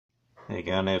There you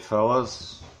go now,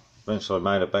 fellas. Eventually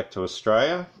made it back to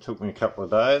Australia. Took me a couple of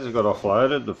days. I got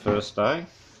offloaded the first day,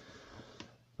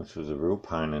 which was a real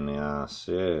pain in the ass.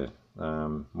 Yeah.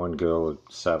 One girl had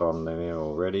sat on there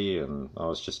already, and I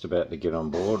was just about to get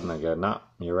on board, and they go, "Nah,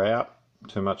 you're out.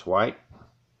 Too much weight."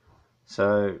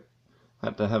 So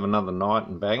had to have another night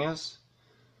in Bangers.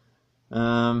 It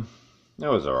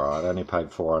was alright. I only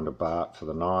paid 400 baht for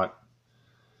the night.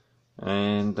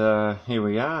 And here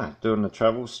we are, doing the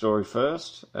travel story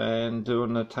first and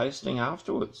doing the tasting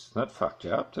afterwards. That fucked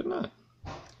you up, didn't it?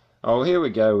 Oh, here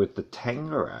we go with the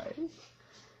Tanqueray.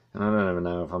 And I don't even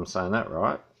know if I'm saying that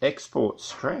right. Export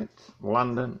strength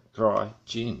London dry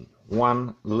gin.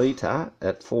 1 litre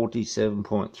at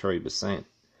 47.3%.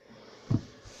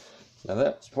 Now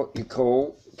that's what you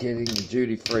call getting the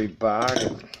duty-free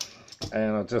bargain.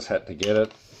 And I just had to get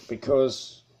it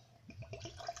because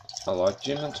I like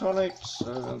gin and tonics,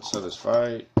 and so does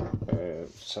Faye,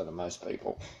 so do most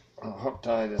people. On a hot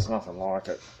day, there's nothing like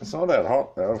it. It's not that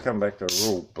hot though. I've come back to a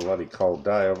real bloody cold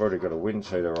day. I've already got a wind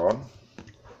cheater on.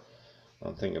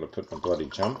 I'm thinking of putting a bloody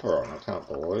jumper on. I can't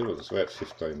believe it. It's about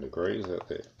 15 degrees out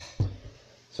there.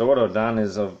 So what I've done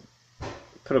is I've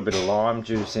put a bit of lime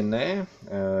juice in there,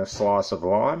 a slice of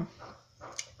lime,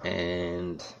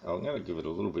 and I'm going to give it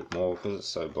a little bit more because it's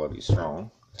so bloody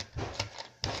strong.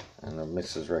 And the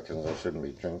missus reckons I shouldn't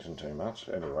be drinking too much.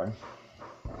 Anyway,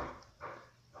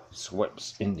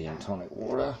 Schweppes Indian tonic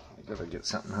water. You've got to get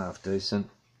something half decent,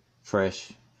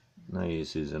 fresh. No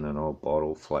use using an old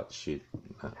bottle, flat shit.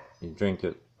 No, you drink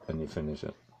it and you finish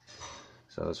it.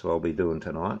 So that's what I'll be doing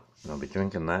tonight. I'll be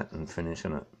drinking that and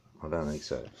finishing it. I don't think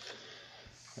so.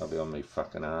 I'll be on me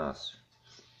fucking ass.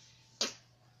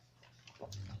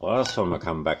 Last time I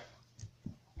come back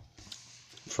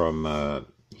from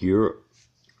Europe,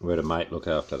 we had a mate look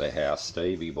after the house,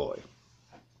 Stevie boy.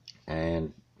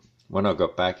 And when I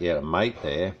got back, he had a mate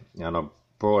there, and I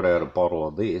brought out a bottle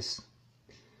of this,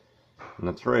 and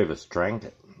the three of us drank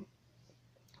it.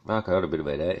 Fuck, I had a bit of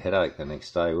a headache the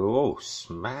next day. We were all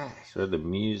smashed. We had the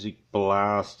music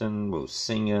blasting, we were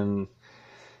singing.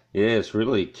 Yeah, it's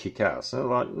really kick-ass.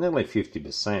 Like nearly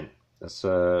 50%. That's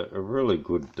a really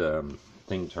good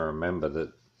thing to remember,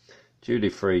 that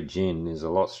duty-free gin is a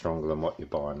lot stronger than what you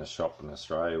buy in the shop in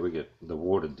Australia. We get the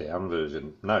watered-down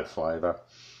version, no flavour.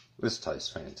 This tastes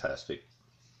fantastic.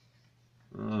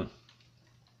 You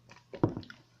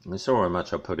saw how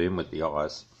much I put in with the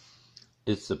ice.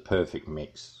 It's the perfect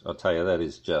mix. I'll tell you, that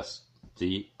is just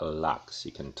deluxe.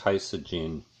 You can taste the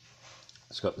gin.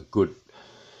 It's got the good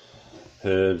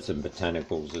herbs and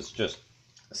botanicals. It's just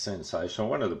sensational.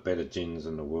 One of the better gins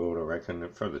in the world, I reckon,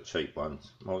 for the cheap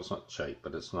ones. Well, it's not cheap,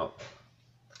 but it's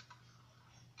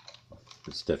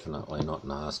definitely not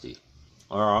nasty.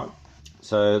 Alright,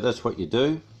 so that's what you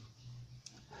do.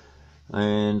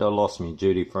 And I lost my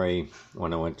duty free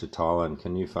when I went to Thailand.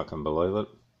 Can you fucking believe it?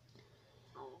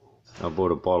 I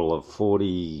bought a bottle of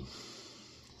 46%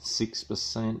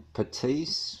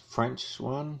 Petite, French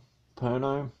one,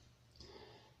 Pernod,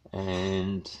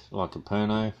 and like a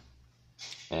Pernod.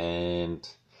 And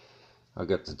I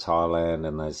got to Thailand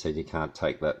and they said you can't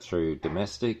take that through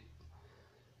domestic.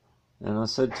 And I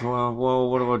said to her, well,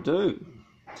 what do I do?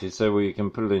 She said, well, you can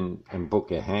put it in and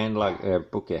book your hand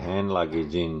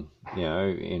luggage in,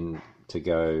 in to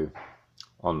go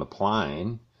on the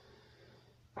plane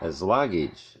as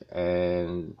luggage.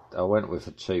 And I went with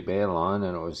a cheap airline,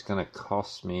 and it was going to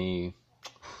cost me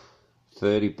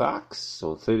 $30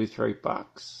 or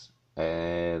 $33.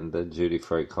 And the duty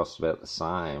free cost about the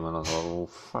same, and I thought, well,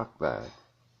 fuck that.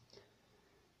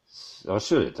 I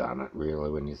should have done it, really,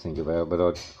 when you think about it, but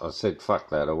I said fuck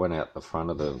that. I went out the front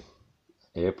of the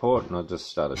airport and I just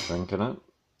started drinking it,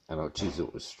 and geez,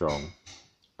 it was strong.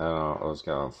 And I was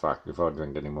going, fuck, if I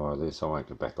drink any more of this, I won't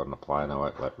get back on the plane, they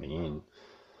won't let me in.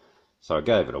 So I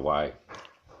gave it away.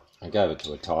 I gave it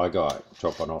to a Thai guy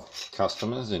dropping off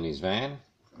customers in his van.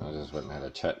 I just went and had a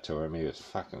chat to him. He was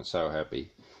fucking so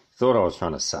happy. Thought I was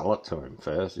trying to sell it to him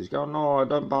first. He's going, no, I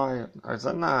don't buy it. I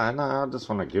said, no, I just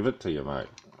want to give it to you, mate.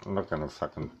 I'm not going to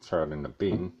fucking throw it in the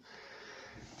bin.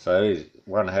 So he's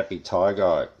one happy Thai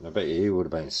guy. I bet you he would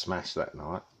have been smashed that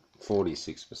night.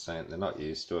 46%. They're not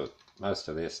used to it. Most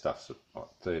of their stuff's at what,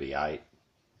 38,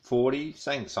 40.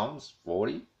 Sang songs,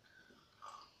 40.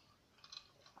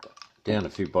 Down a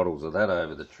few bottles of that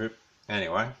over the trip.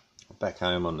 Anyway, back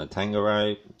home on the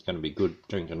Tanqueray. Going to be good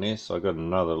drinking this. I got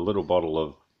another little bottle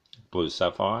of Blue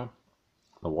Sapphire.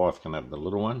 The wife can have the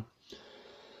little one.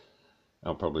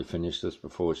 I'll probably finish this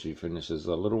before she finishes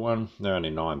the little one. They're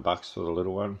only $9 for the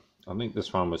little one. I think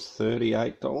this one was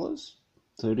 $38,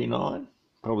 $39,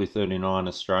 probably $39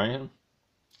 Australian.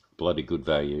 Bloody good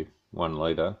value, 1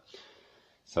 litre.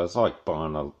 So it's like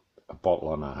buying a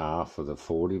bottle and a half of the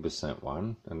 40%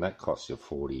 one, and that costs you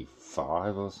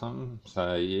 45 or something.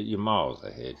 So you're miles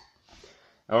ahead.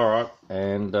 All right,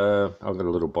 and I've got a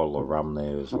little bottle of rum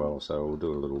there as well, so we'll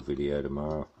do a little video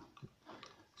tomorrow.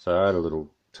 So I had a little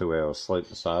 2 hours sleep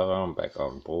this over. I'm back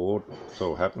on board. It's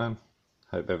all happening.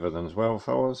 Hope everything's well,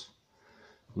 fellas.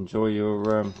 Enjoy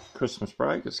your Christmas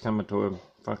break. It's coming to a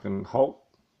fucking halt.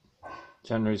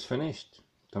 January's finished.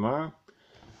 Tomorrow,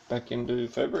 back into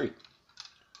February.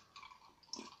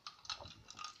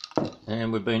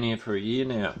 And we've been here for a year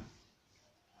now.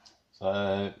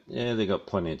 So, yeah, they got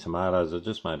plenty of tomatoes. I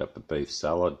just made up a beef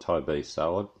salad, Thai beef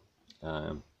salad.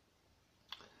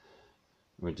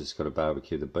 We just got to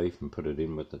barbecue the beef and put it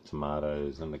in with the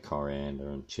tomatoes and the coriander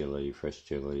and chilli, fresh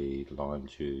chilli, lime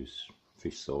juice,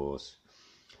 fish sauce.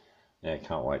 Yeah,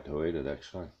 can't wait to eat it,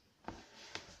 actually.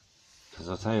 Because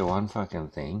I'll tell you one fucking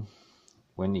thing.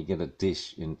 When you get a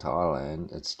dish in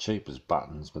Thailand, it's cheap as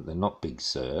buttons, but they're not big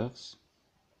serves.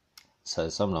 So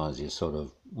sometimes you're sort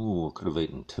of, ooh, I could have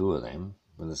eaten 2 of them,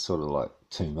 but it's sort of like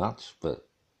too much, but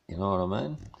you know what I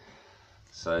mean?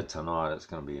 So tonight it's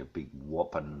going to be a big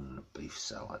whopping beef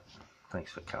salad.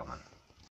 Thanks for coming.